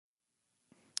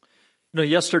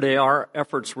Yesterday our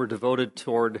efforts were devoted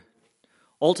toward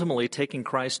ultimately taking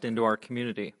Christ into our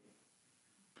community.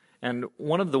 And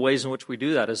one of the ways in which we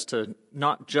do that is to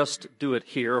not just do it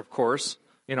here, of course,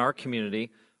 in our community,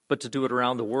 but to do it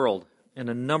around the world in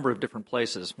a number of different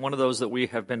places. One of those that we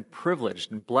have been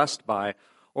privileged and blessed by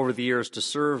over the years to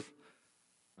serve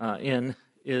in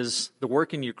is the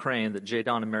work in Ukraine that J.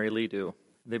 Don and Mary Lee do.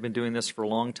 They've been doing this for a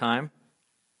long time.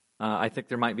 I think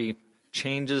there might be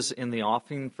changes in the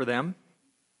offing for them,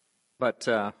 but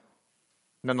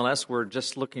nonetheless, we're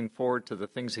just looking forward to the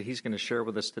things that he's going to share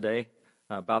with us today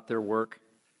about their work.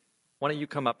 Why don't you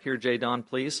come up here, J. Don,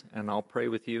 please, and I'll pray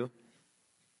with you,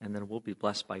 and then we'll be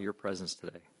blessed by your presence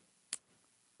today.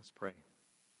 Let's pray.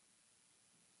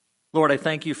 Lord, I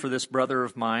thank you for this brother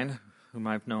of mine whom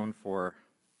I've known for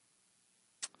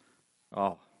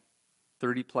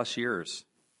 30 plus years.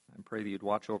 I pray that you'd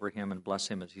watch over him and bless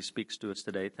him as he speaks to us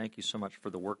today. Thank you so much for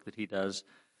the work that he does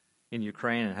in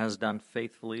Ukraine and has done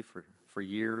faithfully for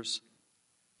years.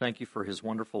 Thank you for his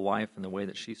wonderful wife and the way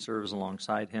that she serves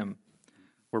alongside him.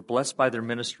 We're blessed by their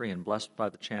ministry and blessed by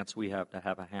the chance we have to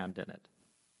have a hand in it.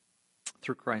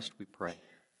 Through Christ we pray.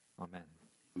 Amen.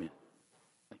 Amen.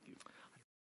 Thank you.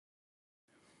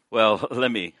 Well,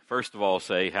 let me first of all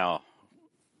say how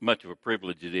much of a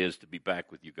privilege it is to be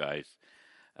back with you guys.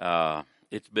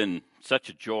 It's been such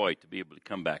a joy to be able to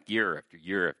come back year after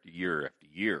year after year after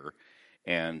year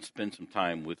and spend some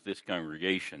time with this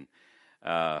congregation.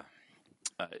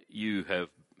 You have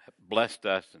blessed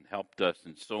us and helped us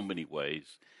in so many ways.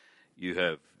 You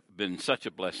have been such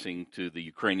a blessing to the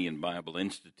Ukrainian Bible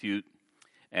Institute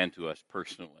and to us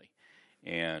personally.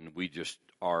 And we just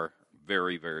are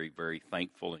very, very, very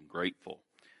thankful and grateful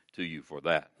to you for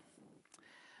that.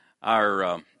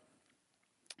 Our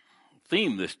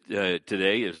theme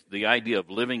today is the idea of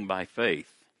living by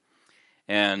faith.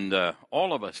 And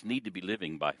all of us need to be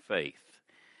living by faith.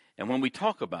 And when we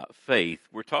talk about faith,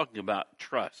 we're talking about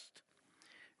trust.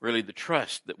 Really the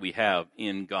trust that we have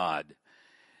in God.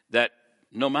 That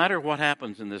no matter what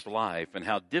happens in this life and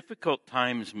how difficult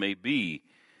times may be,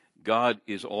 God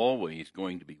is always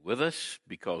going to be with us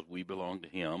because we belong to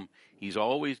Him. He's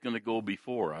always going to go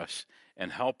before us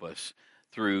and help us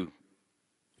through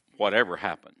whatever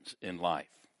happens in life.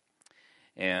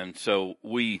 And so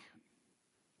we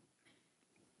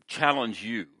challenge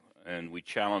you and we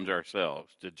challenge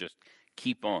ourselves to just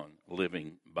keep on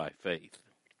living by faith.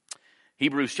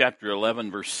 Hebrews chapter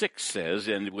 11 verse 6 says,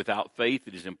 "And without faith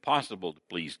it is impossible to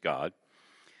please God,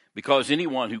 because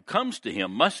anyone who comes to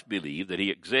Him must believe that He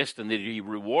exists and that He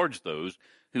rewards those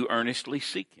who earnestly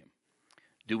seek Him."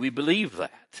 Do we believe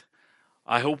that?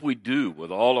 I hope we do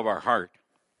with all of our heart.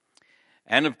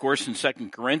 And of course in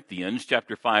 2 Corinthians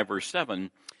chapter 5 verse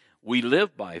 7, we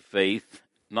live by faith,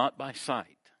 not by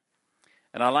sight.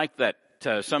 And I like that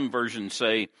some versions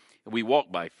say we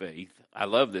walk by faith. I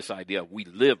love this idea we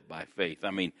live by faith.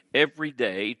 I mean, every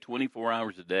day, 24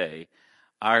 hours a day,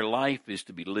 our life is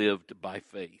to be lived by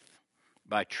faith,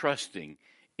 by trusting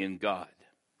in God.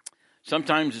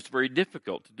 Sometimes it's very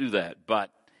difficult to do that, but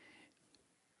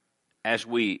as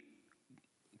we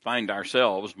find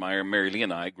ourselves, Mary Lee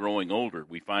and I, growing older,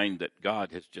 we find that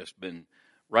God has just been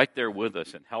right there with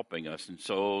us and helping us in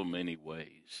so many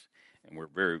ways. And we're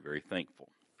very, very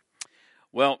thankful.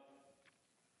 Well,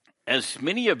 as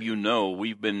many of you know,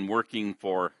 we've been working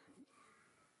for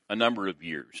a number of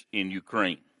years in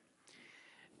Ukraine.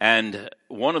 And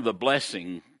one of the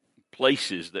blessing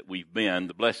places that we've been,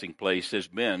 the blessing place, has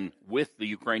been with the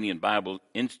Ukrainian Bible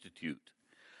Institute.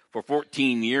 For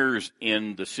 14 years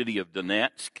in the city of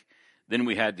Donetsk. Then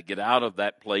we had to get out of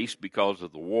that place because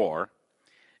of the war.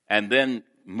 And then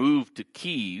moved to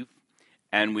Kyiv.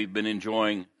 And we've been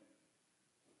enjoying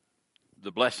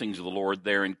the blessings of the Lord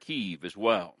there in Kyiv as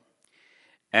well.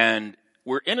 And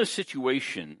we're in a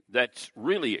situation that's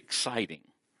really exciting.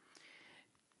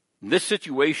 This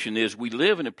situation is we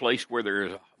live in a place where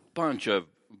there's a bunch of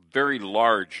very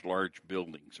large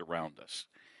buildings around us.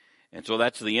 And so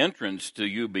that's the entrance to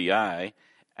UBI,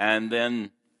 and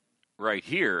then right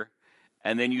here,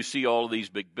 and then you see all of these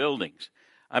big buildings.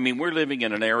 I mean, we're living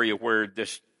in an area where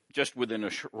just within a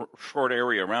short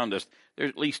area around us, there's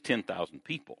at least 10,000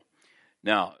 people.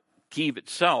 Now, Kyiv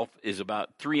itself is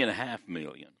about 3.5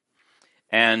 million.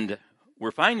 And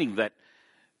we're finding that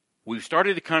we've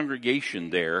started a congregation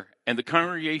there, and the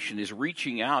congregation is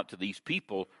reaching out to these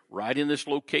people right in this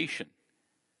location.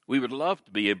 We would love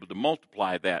to be able to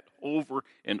multiply that over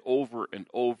and over and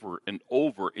over and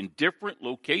over in different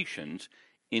locations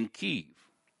in Kyiv.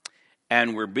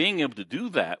 And we're being able to do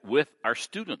that with our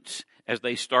students as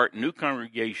they start new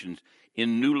congregations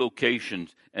in new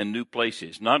locations and new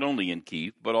places, not only in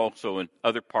Kyiv, but also in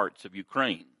other parts of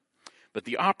Ukraine. But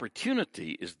the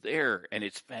opportunity is there, and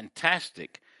it's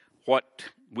fantastic what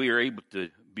we are able to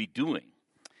be doing.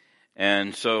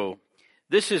 And so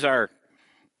this is on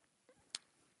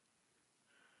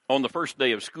the first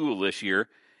day of school this year,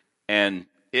 and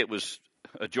it was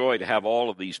a joy to have all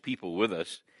of these people with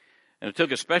us. And I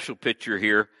took a special picture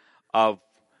here of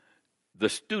the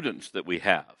students that we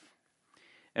have.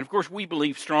 And of course, we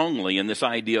believe strongly in this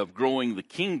idea of growing the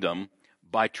kingdom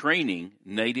by training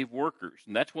native workers.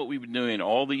 And that's what we've been doing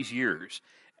all these years,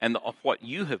 and what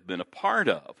you have been a part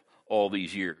of all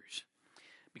these years.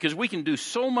 Because we can do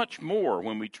so much more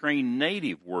when we train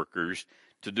native workers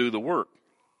to do the work.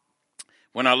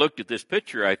 When I looked at this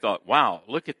picture, I thought, wow,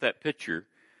 look at that picture.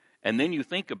 And then you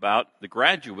think about the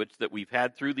graduates that we've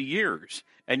had through the years,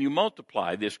 and you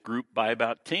multiply this group by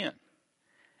about 10.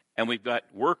 And we've got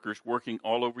workers working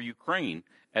all over Ukraine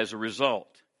as a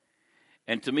result.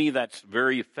 And to me, that's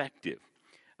very effective.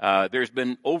 There's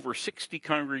been over 60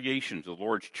 congregations of the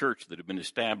Lord's Church that have been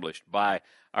established by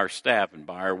our staff and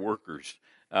by our workers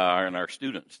and our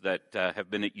students that have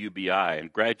been at UBI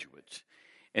and graduates.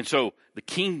 And so the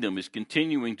kingdom is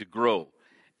continuing to grow.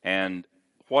 And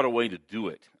what a way to do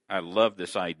it. I love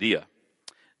this idea.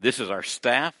 This is our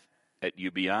staff at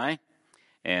UBI,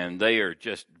 and they are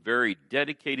just very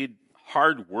dedicated,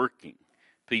 hardworking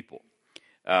people.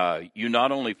 You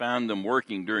not only find them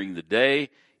working during the day,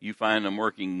 you find them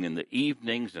working in the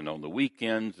evenings and on the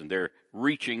weekends, and they're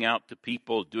reaching out to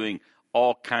people, doing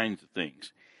all kinds of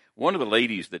things. One of the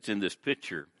ladies that's in this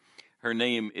picture, her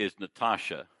name is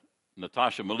Natasha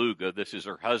Maluga. This is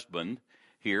her husband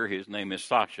here. His name is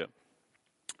Sasha.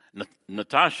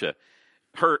 Natasha,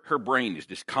 her brain is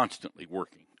just constantly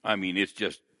working. I mean, it's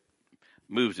just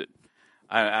moves it.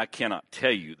 I cannot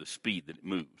tell you the speed that it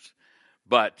moves.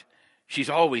 But she's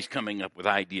always coming up with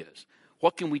ideas.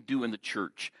 What can we do in the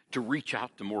church to reach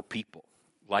out to more people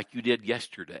like you did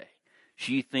yesterday?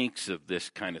 She thinks of this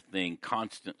kind of thing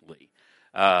constantly.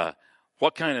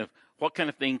 What kind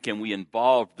of thing can we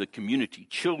involve the community,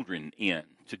 children in,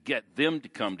 to get them to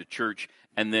come to church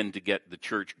and then to get the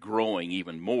church growing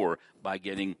even more by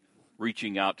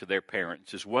reaching out to their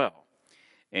parents as well?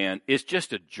 And it's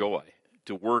just a joy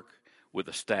to work with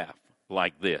a staff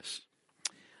like this.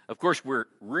 Of course, we're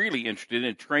really interested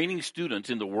in training students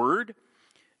in the Word,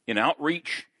 in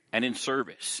outreach, and in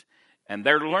service. And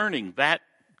they're learning that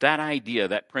idea,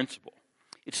 that principle.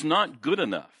 It's not good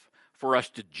enough for us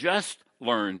to just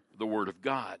learn the Word of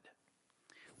God.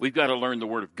 We've got to learn the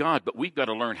Word of God, but we've got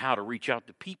to learn how to reach out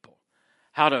to people,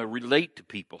 how to relate to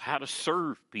people, how to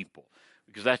serve people,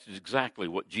 because that's exactly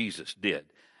what Jesus did,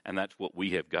 and that's what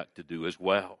we have got to do as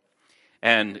well.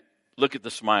 And look at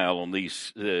the smile on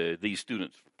these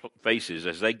students' faces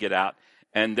as they get out,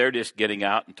 and they're just getting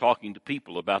out and talking to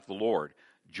people about the Lord.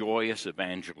 Joyous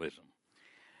evangelism.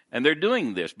 And they're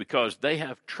doing this because they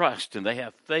have trust and they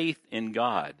have faith in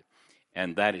God,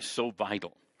 and that is so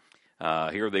vital.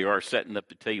 Here they are setting up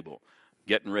the table,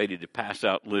 getting ready to pass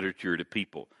out literature to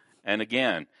people. And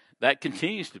again, that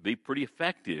continues to be pretty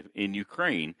effective in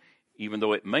Ukraine, even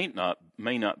though it may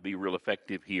not be real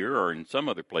effective here or in some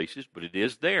other places, but it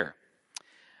is there.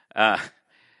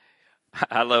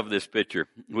 I love this picture.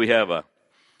 We have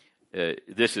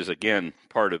this is again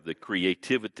part of the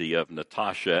creativity of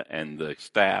Natasha and the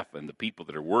staff and the people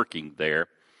that are working there.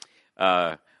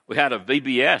 We had a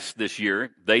VBS this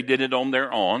year. They did it on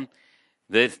their own.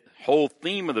 The whole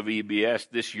theme of the VBS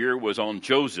this year was on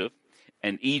Joseph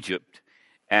and Egypt,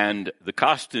 and the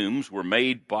costumes were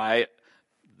made by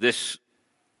this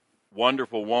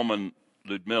wonderful woman,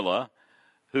 Ludmilla,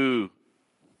 who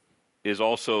is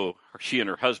also, she and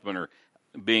her husband are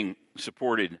being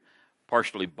supported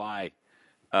partially by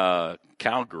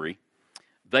Calgary.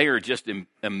 They are just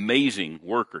amazing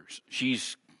workers.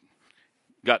 She's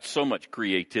got so much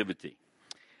creativity.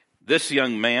 This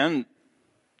young man,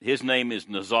 his name is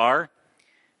Nazar.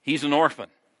 He's an orphan,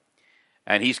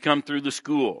 and he's come through the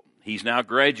school. He's now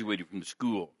graduated from the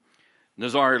school.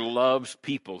 Nazar loves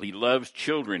people. He loves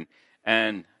children,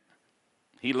 and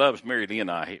he loves Mary Lee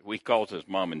and I. We call us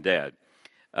mom and dad.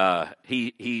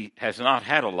 He has not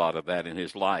had a lot of that in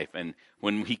his life, and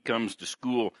when he comes to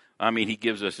school, I mean, he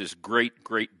gives us this great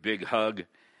big hug,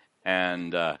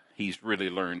 and he's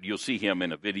really learned. You'll see him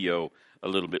in a video a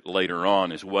little bit later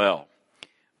on as well.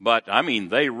 But I mean,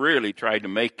 they really tried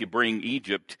to bring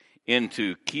Egypt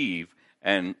into Kyiv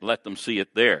and let them see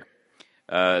it there.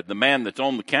 The man that's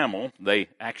on the camel, they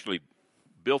actually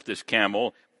built this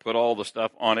camel, put all the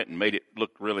stuff on it, and made it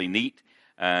look really neat.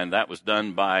 And that was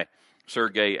done by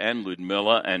Sergei and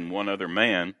Ludmilla and one other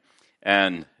man.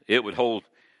 And it would hold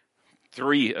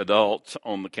 3 adults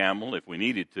on the camel if we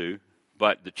needed to,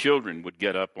 but the children would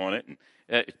get up on it,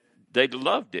 and they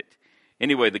loved it.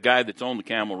 Anyway, the guy that's on the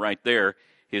camel right there,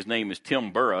 his name is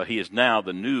Tim Burra. He is now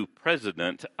the new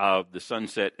president of the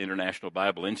Sunset International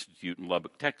Bible Institute in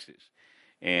Lubbock, Texas.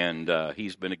 And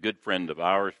he's been a good friend of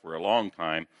ours for a long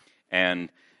time and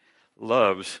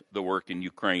loves the work in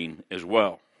Ukraine as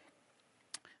well.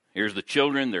 Here's the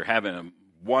children. They're having a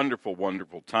wonderful,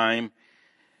 wonderful time.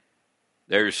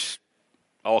 There's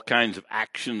all kinds of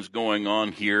actions going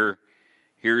on here.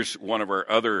 Here's one of our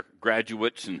other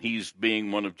graduates, and he's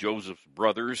being one of Joseph's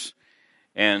brothers.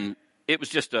 And it was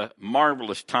just a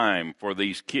marvelous time for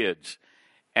these kids.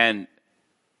 And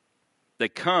they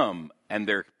come, and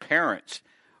their parents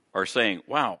are saying,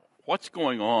 wow, what's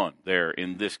going on there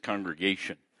in this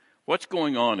congregation? What's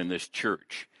going on in this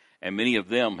church? And many of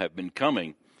them have been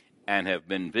coming and have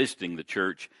been visiting the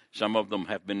church. Some of them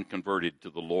have been converted to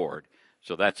the Lord.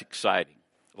 So that's exciting.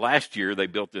 Last year, they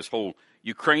built this whole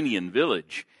Ukrainian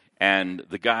village, and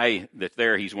the guy that's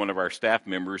there, he's one of our staff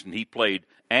members, and he played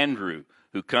Andrew,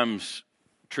 who comes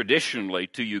traditionally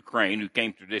to Ukraine, who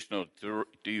came traditionally to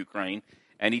Ukraine,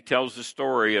 and he tells the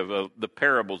story of the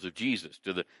parables of Jesus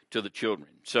to the children.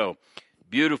 So,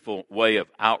 beautiful way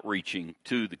of outreaching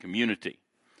to the community.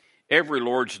 Every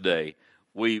Lord's Day,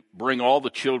 we bring all the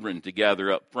children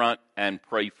together up front and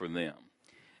pray for them.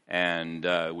 And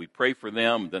we pray for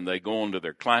them, then they go on to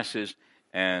their classes,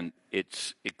 and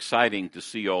it's exciting to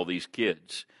see all these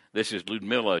kids. This is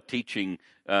Ludmilla teaching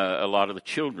a lot of the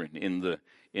children in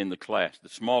the class, the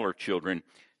smaller children.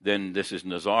 Then this is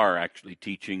Nazar actually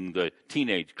teaching the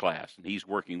teenage class, and he's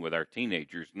working with our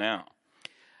teenagers now.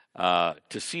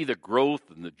 To see the growth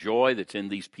and the joy that's in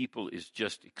these people is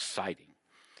just exciting.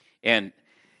 And,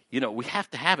 we have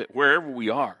to have it wherever we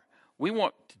are. We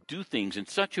want to do things in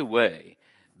such a way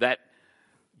that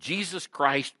Jesus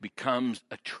Christ becomes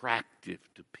attractive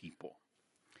to people.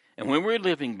 And when we're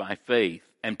living by faith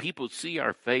and people see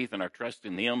our faith and our trust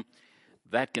in Him,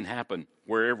 that can happen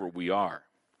wherever we are.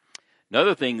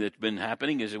 Another thing that's been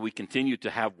happening is that we continue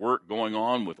to have work going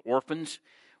on with orphans.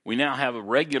 We now have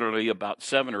regularly about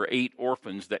 7 or 8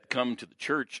 orphans that come to the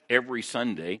church every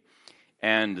Sunday,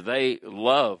 and they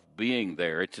love being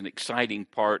there. It's an exciting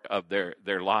part of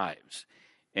their lives.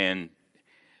 And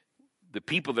the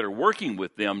people that are working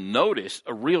with them notice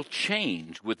a real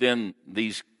change within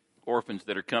these orphans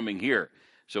that are coming here.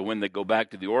 So when they go back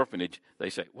to the orphanage, they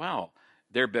say, wow,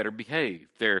 they're better behaved.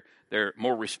 They're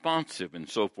more responsive and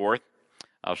so forth.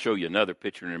 I'll show you another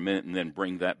picture in a minute and then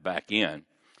bring that back in.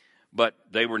 But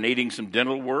they were needing some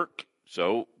dental work,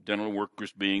 so dental work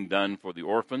was being done for the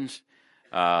orphans.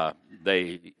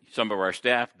 Some of our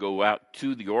staff go out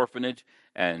to the orphanage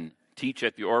and teach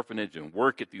at the orphanage and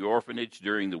work at the orphanage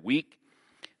during the week.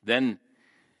 Then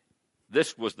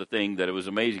this was the thing that it was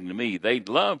amazing to me. They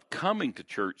loved coming to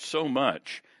church so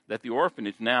much that the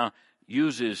orphanage now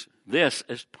uses this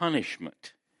as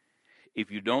punishment.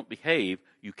 If you don't behave,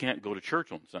 you can't go to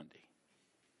church on Sunday.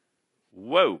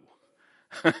 Whoa.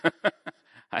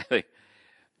 I think,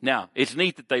 now, it's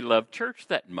neat that they love church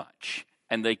that much,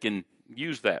 and they can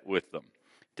use that with them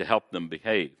to help them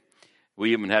behave.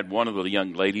 We even had one of the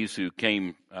young ladies who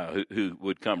came, who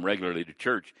would come regularly to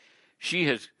church. She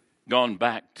has gone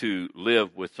back to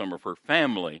live with some of her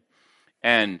family,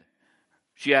 and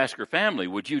she asked her family,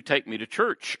 would you take me to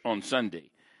church on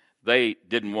Sunday? They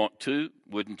didn't want to,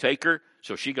 wouldn't take her,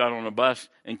 so she got on a bus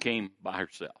and came by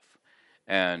herself.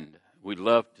 And we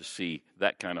love to see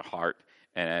that kind of heart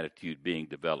and attitude being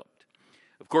developed.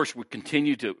 Of course, we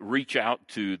continue to reach out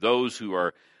to those who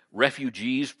are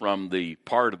refugees from the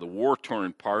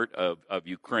war-torn part of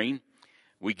Ukraine.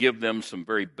 We give them some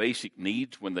very basic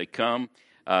needs when they come.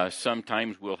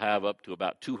 Sometimes we'll have up to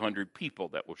about 200 people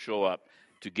that will show up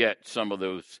to get some of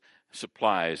those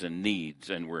supplies and needs,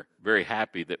 and we're very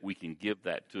happy that we can give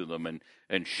that to them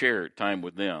and share time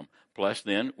with them. Plus,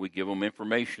 then, we give them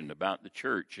information about the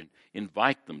church and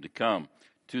invite them to come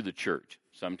to the church.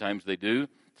 Sometimes they do,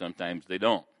 sometimes they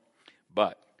don't.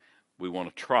 But we want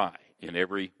to try in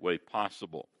every way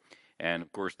possible. And,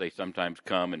 of course, they sometimes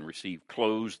come and receive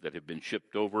clothes that have been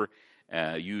shipped over,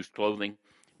 used clothing,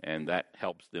 and that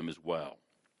helps them as well.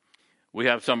 We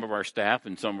have some of our staff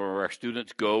and some of our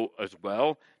students go as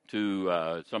well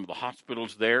to some of the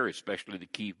hospitals there, especially the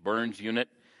Keith Burns unit,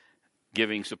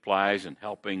 giving supplies and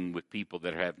helping with people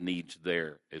that have needs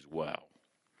there as well.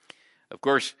 Of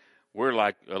course, we're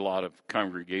like a lot of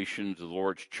congregations of the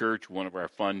Lord's Church. One of our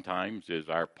fun times is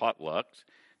our potlucks.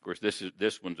 Of course,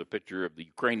 this one's a picture of the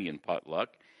Ukrainian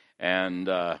potluck, and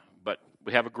but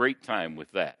we have a great time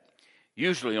with that.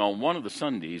 Usually on one of the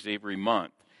Sundays every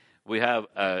month, We have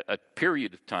a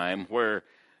period of time where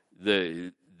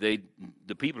the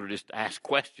people are just ask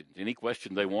questions, any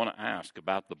question they want to ask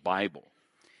about the Bible.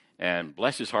 And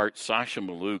bless his heart, Sasha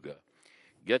Maluga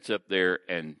gets up there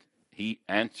and he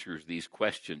answers these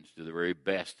questions to the very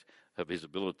best of his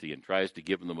ability and tries to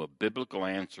give them a biblical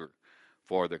answer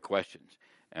for their questions.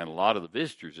 And a lot of the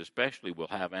visitors especially will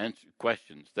have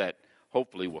questions that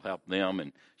hopefully will help them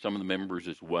and some of the members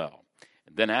as well.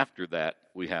 And then after that,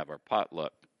 we have our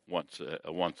potluck once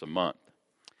a month.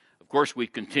 Of course, we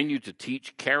continue to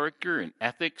teach character and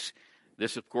ethics.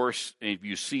 This, of course, if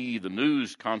you see the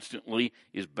news constantly,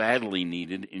 is badly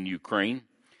needed in Ukraine.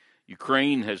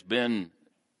 Ukraine has been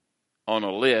on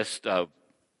a list of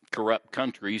corrupt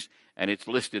countries, and it's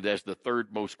listed as the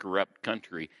third most corrupt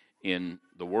country in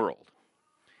the world.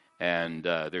 And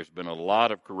there's been a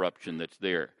lot of corruption that's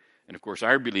there. And, of course,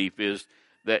 our belief is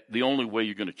that the only way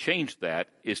you're going to change that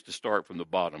is to start from the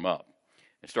bottom up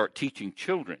and start teaching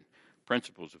children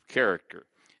principles of character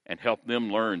and help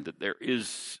them learn that there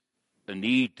is a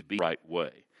need to be the right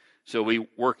way. So we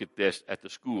work at this at the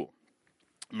school.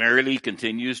 Mary Lee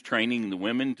continues training the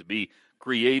women to be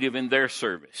creative in their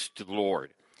service to the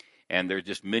Lord. And there's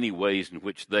just many ways in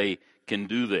which they can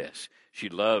do this. She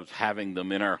loves having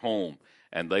them in our home,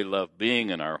 and they love being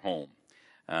in our home.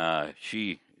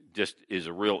 She just is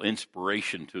a real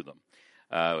inspiration to them.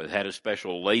 We had a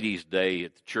special ladies' day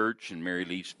at the church, and Mary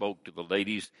Lee spoke to the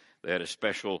ladies. They had a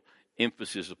special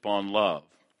emphasis upon love.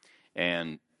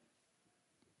 And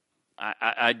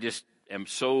I just am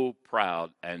so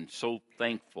proud and so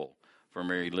thankful for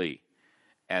Mary Lee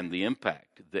and the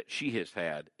impact that she has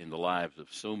had in the lives of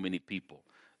so many people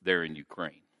there in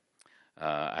Ukraine.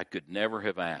 I could never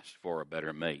have asked for a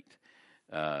better mate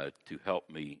to help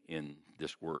me in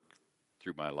this work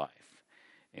through my life,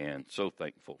 and so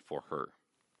thankful for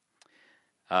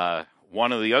her.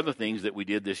 One of the other things that we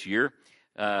did this year,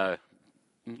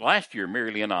 last year,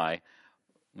 Mary Lee and I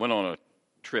went on a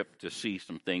trip to see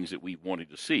some things that we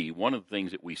wanted to see. One of the things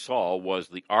that we saw was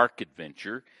the Ark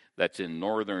Adventure that's in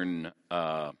northern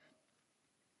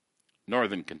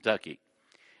Kentucky,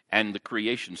 and the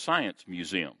Creation Science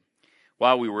Museum.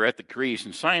 While we were at the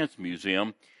Creation Science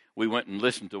Museum, we went and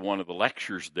listened to one of the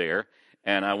lectures there,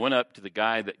 and I went up to the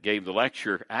guy that gave the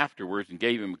lecture afterwards and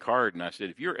gave him a card, and I said,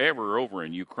 if you're ever over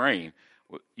in Ukraine,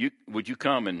 would you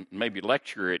come and maybe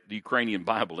lecture at the Ukrainian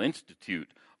Bible Institute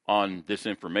on this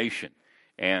information?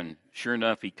 And sure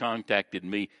enough, he contacted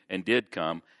me and did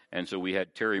come, and so we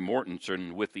had Terry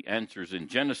Mortensen with the Answers in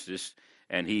Genesis,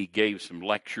 and he gave some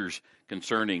lectures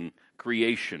concerning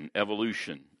creation,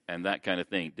 evolution, and that kind of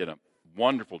thing. Did a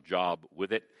wonderful job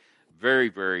with it. Very,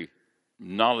 very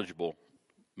knowledgeable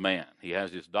man. He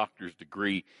has his doctor's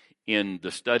degree in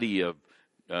the study of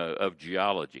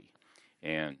geology,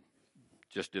 and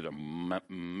just did a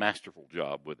masterful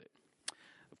job with it.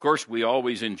 Of course, we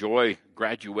always enjoy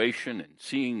graduation and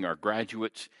seeing our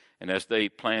graduates, and as they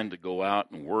plan to go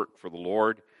out and work for the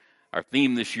Lord. Our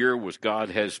theme this year was God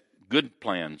has good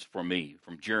plans for me,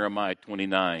 from Jeremiah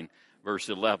 29, verse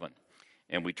 11.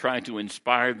 And we try to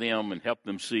inspire them and help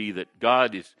them see that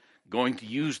God is going to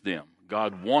use them.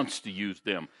 God wants to use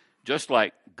them. Just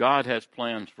like God has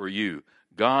plans for you,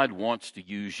 God wants to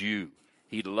use you.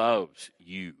 He loves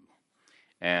you.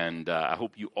 And I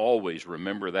hope you always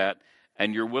remember that,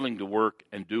 and you're willing to work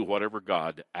and do whatever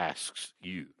God asks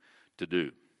you to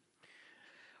do.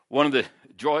 One of the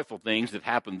joyful things that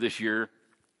happened this year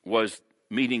was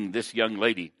meeting this young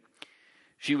lady.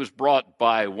 She was brought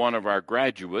by one of our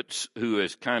graduates who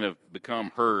has kind of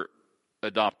become her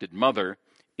adopted mother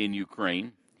in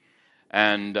Ukraine.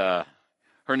 And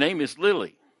her name is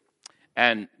Lily.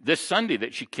 And this Sunday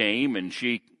that she came, and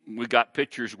we got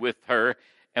pictures with her,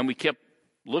 and we kept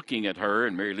looking at her,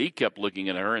 and Mary Lee kept looking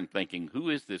at her and thinking, who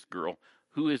is this girl?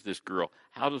 Who is this girl?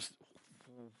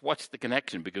 What's the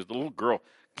connection? Because the little girl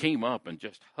came up and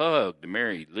just hugged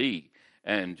Mary Lee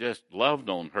and just loved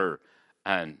on her.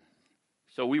 And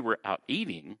so we were out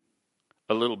eating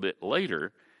a little bit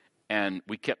later, and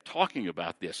we kept talking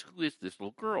about this. Who is this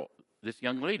little girl, this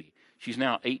young lady? She's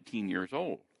now 18 years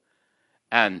old.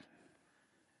 And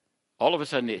all of a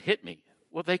sudden it hit me.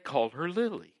 Well, they called her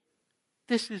Lily.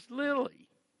 This is Lily.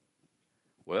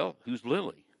 Well, who's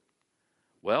Lily?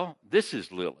 Well, this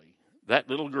is Lily, that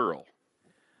little girl,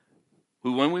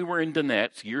 who when we were in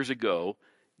Donetsk years ago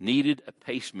needed a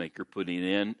pacemaker put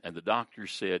in, and the doctor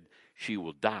said she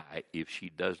will die if she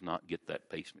does not get that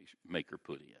pacemaker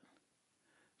put in.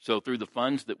 So through the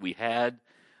funds that we had,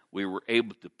 we were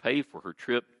able to pay for her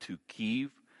trip to Kyiv,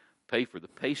 pay for the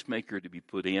pacemaker to be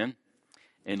put in,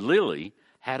 and Lily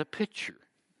had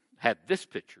this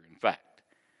picture, in fact,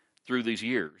 through these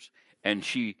years. And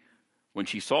she when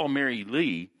she saw Mary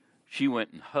Lee, she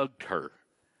went and hugged her.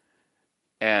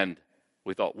 And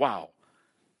we thought, wow,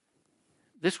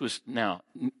 this was now,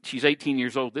 she's 18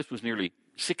 years old. This was nearly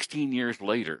 16 years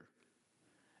later.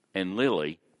 And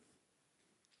Lily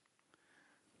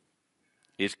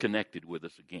is connected with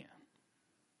us again.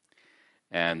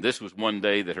 And this was one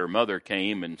day that her mother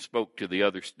came and spoke to the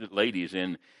other ladies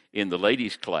in the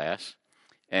ladies' class.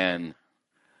 And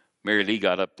Mary Lee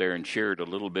got up there and shared a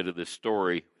little bit of this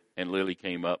story. And Lily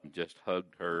came up and just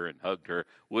hugged her,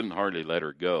 wouldn't hardly let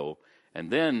her go. And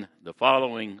then the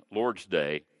following Lord's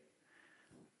Day,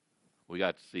 we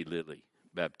got to see Lily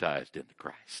baptized into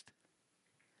Christ.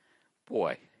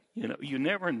 Boy, you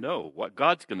never know what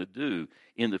God's going to do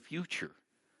in the future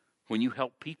when you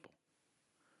help people.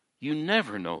 You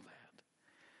never know that.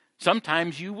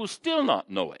 Sometimes you will still not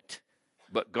know it,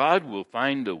 but God will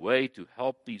find a way to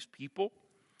help these people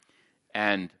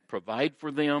and provide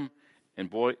for them. And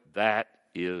boy, that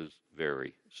is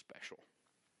very special.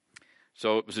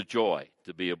 So it was a joy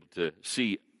to be able to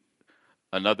see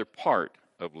another part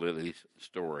of Lily's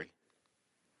story.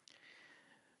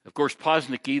 Of course,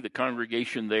 Pozniki, the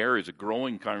congregation there, is a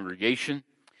growing congregation.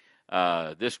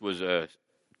 This was a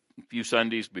few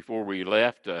Sundays before we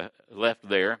left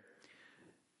there.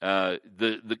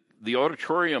 The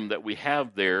auditorium that we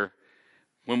have there,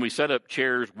 when we set up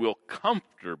chairs, will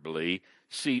comfortably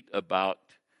seat about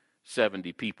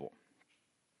 70 people.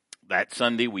 That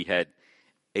Sunday we had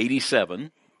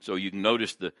 87, so you can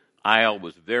notice the aisle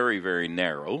was very, very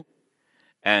narrow,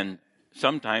 and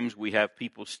sometimes we have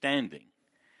people standing,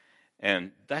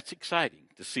 and that's exciting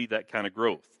to see that kind of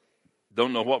growth.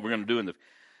 Don't know what we're going to do in the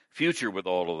future with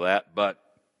all of that, but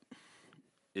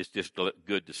it's just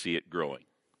good to see it growing.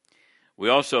 We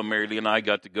also, Mary Lee and I,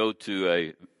 got to go to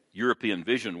a European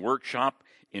Vision workshop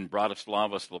in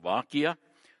Bratislava, Slovakia,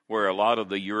 where a lot of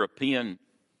the European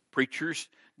preachers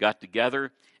got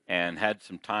together and had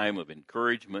some time of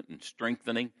encouragement and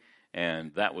strengthening,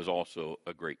 and that was also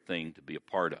a great thing to be a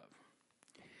part of.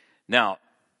 Now,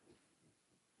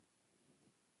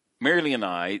 Mary Lee and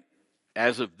I,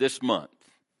 as of this month,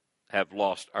 have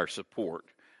lost our support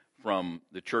from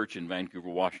the church in Vancouver,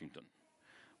 Washington.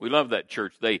 We love that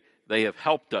church. They have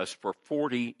helped us for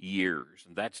 40 years,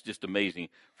 and that's just amazing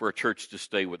for a church to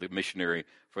stay with a missionary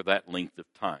for that length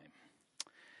of time.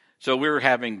 So we're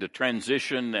having to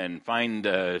transition and find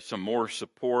some more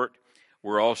support.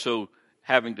 We're also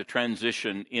having to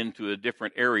transition into a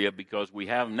different area because we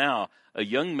have now a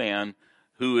young man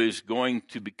who is going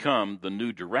to become the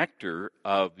new director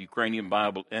of Ukrainian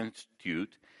Bible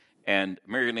Institute, and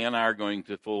Mary Lee and I are going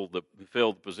to fill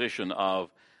the position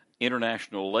of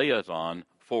international liaison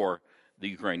for the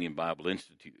Ukrainian Bible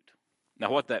Institute. Now,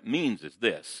 what that means is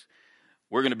this.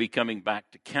 We're going to be coming back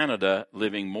to Canada,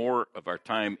 living more of our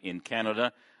time in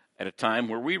Canada at a time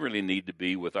where we really need to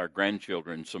be with our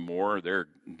grandchildren some more. They're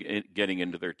getting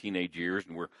into their teenage years,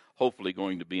 and we're hopefully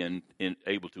going to be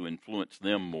able to influence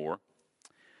them more.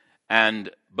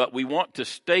 But we want to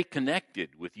stay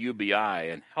connected with UBI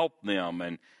and help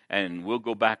them, and we'll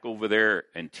go back over there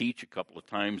and teach a couple of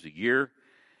times a year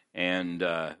and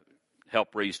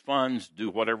help raise funds, do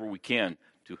whatever we can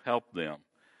to help them.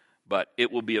 But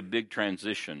it will be a big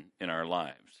transition in our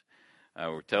lives.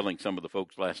 We're telling some of the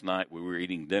folks last night we were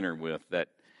eating dinner with that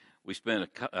we spent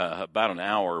about an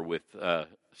hour with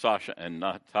Sasha and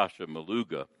Natasha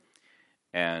Maluga,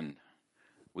 and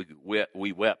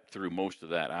we wept through most of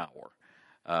that hour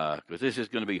because this is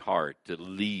going to be hard to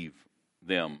leave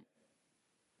them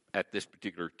at this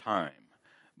particular time.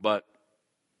 But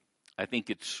I think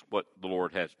it's what the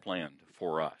Lord has planned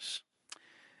for us.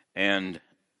 And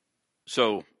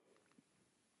so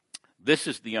this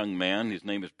is the young man. His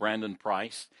name is Brandon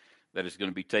Price, that is going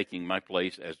to be taking my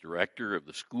place as director of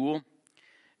the school.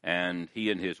 And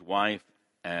he and his wife,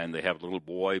 and they have a little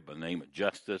boy by the name of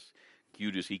Justice,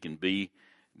 cute as he can be.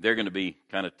 They're going to be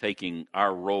kind of taking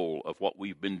our role of what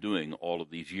we've been doing all of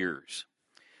these years.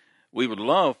 We would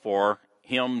love for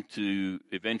him to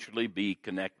eventually be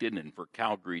connected and for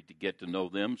Calgary to get to know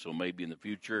them. So maybe in the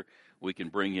future we can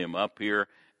bring him up here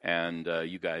and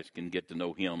you guys can get to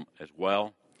know him as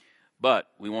well. But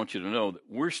we want you to know that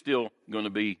we're still going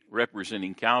to be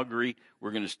representing Calgary.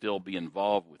 We're going to still be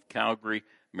involved with Calgary,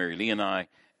 Mary Lee and I,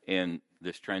 in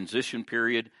this transition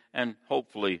period, and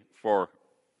hopefully for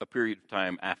a period of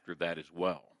time after that as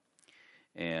well.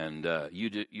 And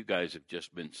you guys have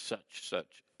just been such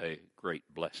a great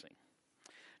blessing.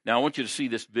 Now, I want you to see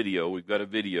this video. We've got a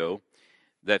video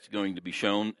that's going to be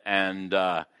shown, and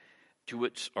two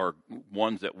are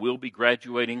ones that will be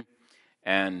graduating,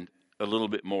 and a little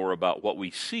bit more about what we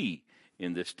see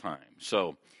in this time.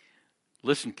 So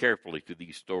Listen carefully to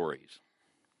these stories.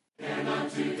 Care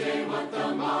not today what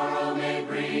the morrow may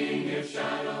bring, if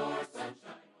shadow or sunshine.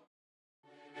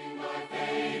 Living by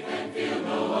faith and feel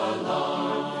no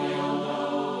alarm, feel no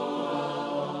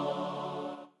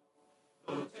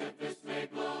alarm. Tempest may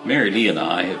blow. Mary Lee and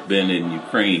I have been in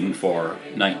Ukraine for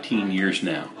 19 years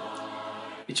now.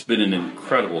 It's been an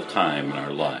incredible time in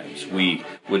our lives. We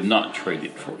would not trade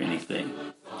it for anything.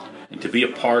 And to be a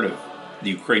part of the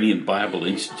Ukrainian Bible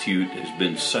Institute has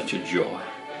been such a joy.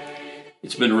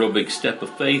 It's been a real big step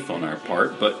of faith on our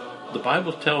part, but the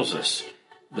Bible tells us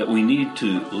that we need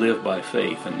to live by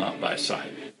faith and not by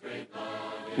sight.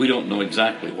 We don't know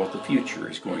exactly what the future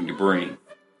is going to bring,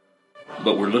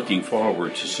 but we're looking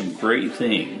forward to some great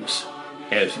things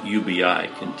as UBI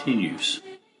continues.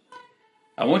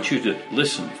 I want you to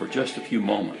listen for just a few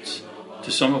moments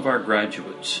to some of our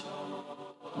graduates,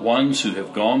 ones who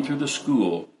have gone through the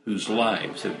school whose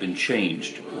lives have been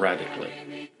changed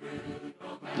radically.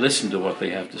 Listen to what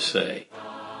they have to say.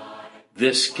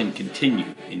 This can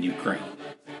continue in Ukraine.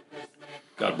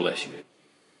 God bless you.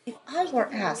 If I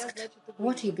were asked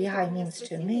what UBI means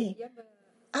to me,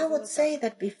 I would say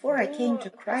that before I came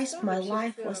to Christ, my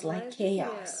life was like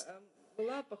chaos.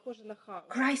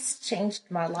 Christ changed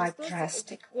my life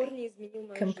drastically,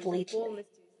 completely.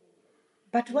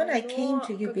 But when I came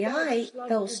to UBI,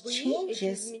 those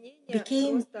changes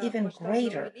became even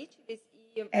greater.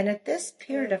 And at this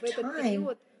period of time,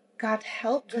 God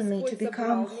helped me to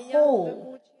become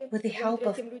whole with the help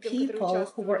of people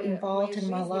who were involved in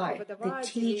my life, the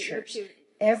teachers,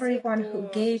 everyone who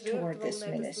gave toward this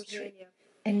ministry.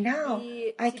 And now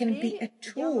I can be a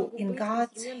tool in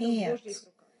God's hands.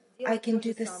 I can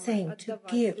do the same, to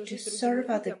give, to serve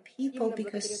other people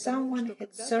because someone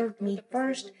had served me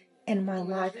first and my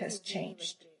life has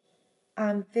changed.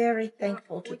 I'm very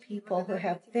thankful to people who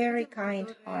have very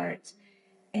kind hearts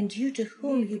and due to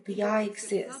whom UBI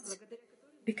exists,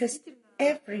 because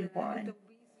everyone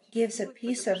gives a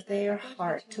piece of their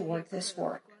heart toward this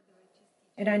work.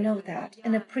 And I know that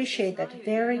and appreciate that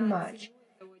very much.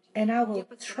 And I will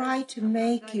try to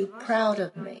make you proud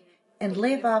of me and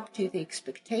live up to the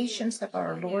expectations of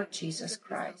our Lord Jesus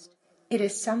Christ. It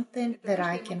is something that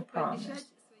I can promise.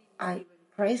 I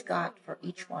praise God for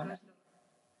each one of them.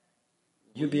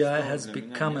 UBI has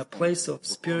become a place of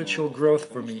spiritual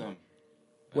growth for me.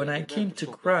 When I came to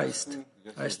Christ,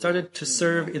 I started to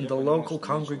serve in the local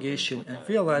congregation and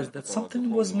realized that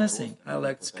something was missing. I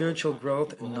lacked spiritual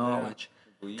growth and knowledge.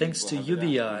 Thanks to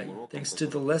UBI, thanks to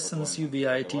the lessons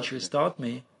UBI teachers taught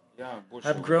me,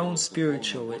 I've grown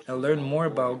spiritually and learned more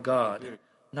about God.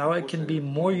 Now I can be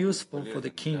more useful for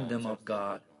the kingdom of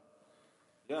God.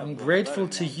 I'm grateful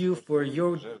to you for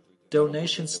your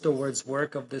donations towards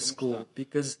work of this school,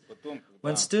 because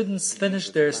when students finish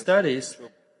their studies,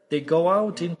 they go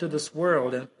out into this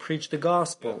world and preach the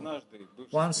gospel.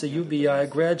 Once a UBI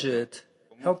graduate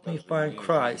helped me find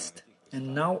Christ,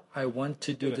 and now I want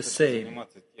to do the same.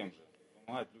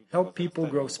 Help people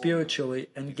grow spiritually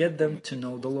and get them to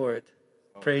know the Lord.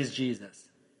 Praise Jesus.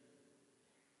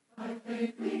 By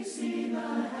faith we see the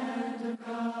hand of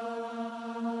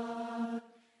God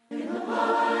in the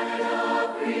light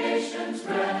of creation's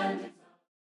grand.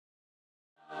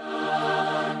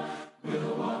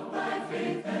 We'll walk by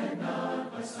faith and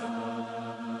not by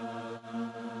sight.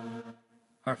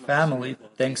 Our family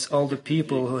thanks all the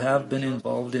people who have been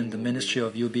involved in the ministry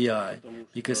of UBI,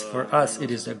 because for us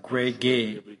it is a great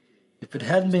gain. If it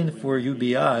hadn't been for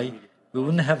UBI, we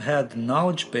wouldn't have had the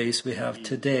knowledge base we have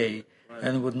today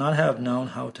and would not have known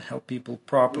how to help people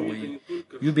properly.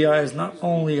 UBI is not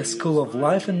only a school of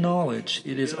life and knowledge,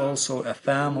 it is also a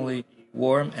family,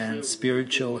 warm and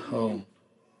spiritual home.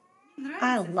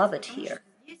 I love it here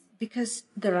because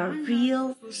there are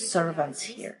real servants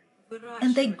here,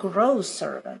 and they grow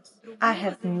servants. I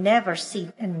have never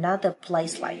seen another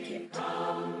place like it.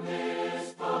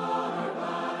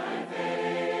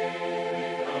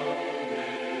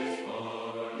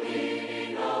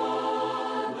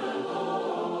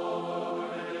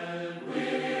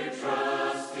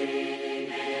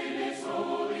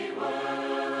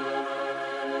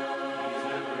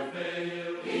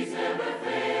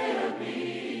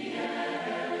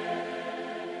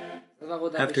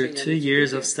 After 2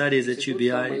 years of studies at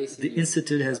UBI, the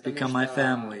Institute has become my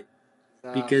family,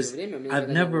 because I've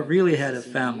never really had a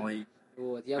family.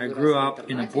 I grew up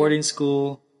in a boarding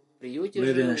school,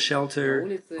 lived in a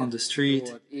shelter, on the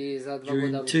street.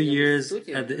 During 2 years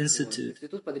at the Institute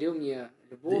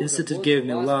gave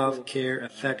me love, care,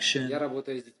 affection.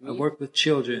 I work with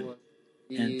children,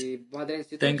 and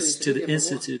thanks to the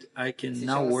Institute, I can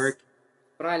now work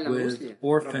with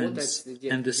orphans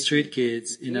and the street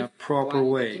kids in a proper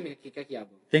way.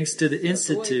 Thanks to the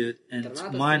Institute and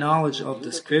my knowledge of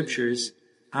the scriptures,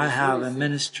 I have a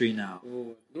ministry now.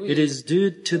 It is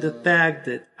due to the fact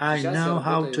that I know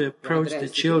how to approach the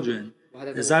children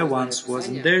as I once was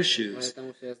in their shoes,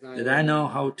 that I know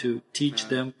how to teach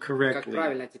them correctly.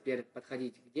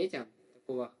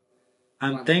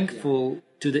 I'm thankful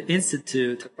to the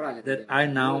Institute that I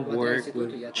now work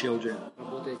with children.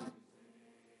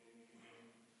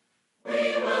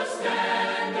 We will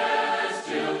stand as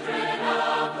children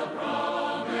of the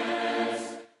promise.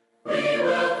 We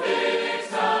will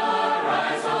fix our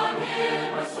eyes on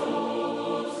Him, our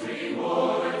soul's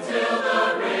reward, till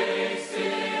the race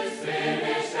is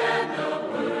finished and the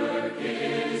work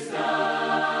is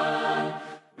done.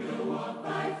 We'll walk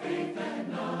by faith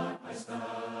and not by sight.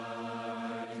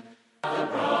 The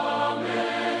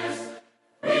promise.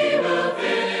 We will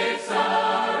fix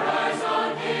our eyes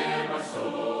on Him, our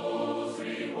soul's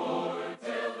reward,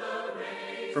 till the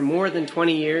race. For more than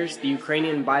 20 years, the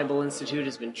Ukrainian Bible Institute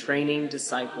has been training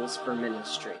disciples for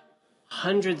ministry.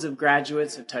 Hundreds of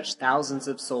graduates have touched thousands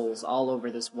of souls all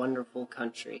over this wonderful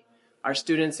country. Our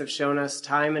students have shown us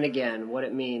time and again what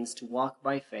it means to walk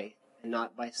by faith and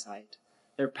not by sight.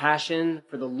 Their passion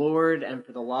for the Lord and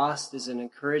for the lost is an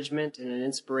encouragement and an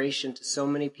inspiration to so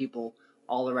many people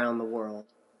all around the world.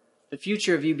 The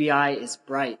future of UBI is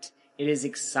bright, it is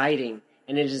exciting,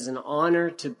 and it is an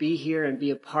honor to be here and be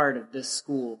a part of this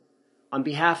school. On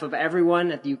behalf of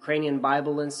everyone at the Ukrainian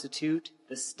Bible Institute,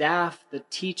 the staff, the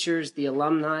teachers, the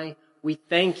alumni, we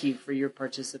thank you for your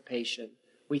participation.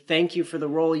 We thank you for the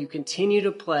role you continue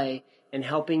to play in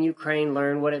helping Ukraine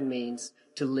learn what it means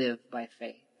to live by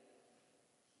faith.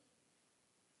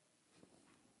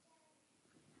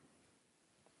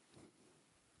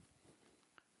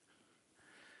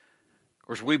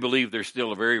 Of course, we believe there's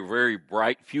still a very, very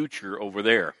bright future over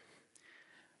there.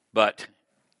 But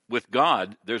with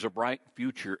God, there's a bright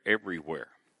future everywhere.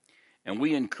 And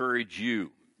we encourage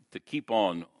you to keep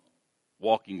on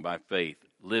walking by faith,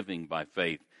 living by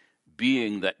faith,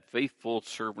 being that faithful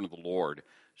servant of the Lord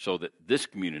so that this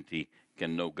community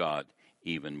can know God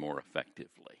even more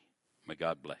effectively. May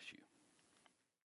God bless you.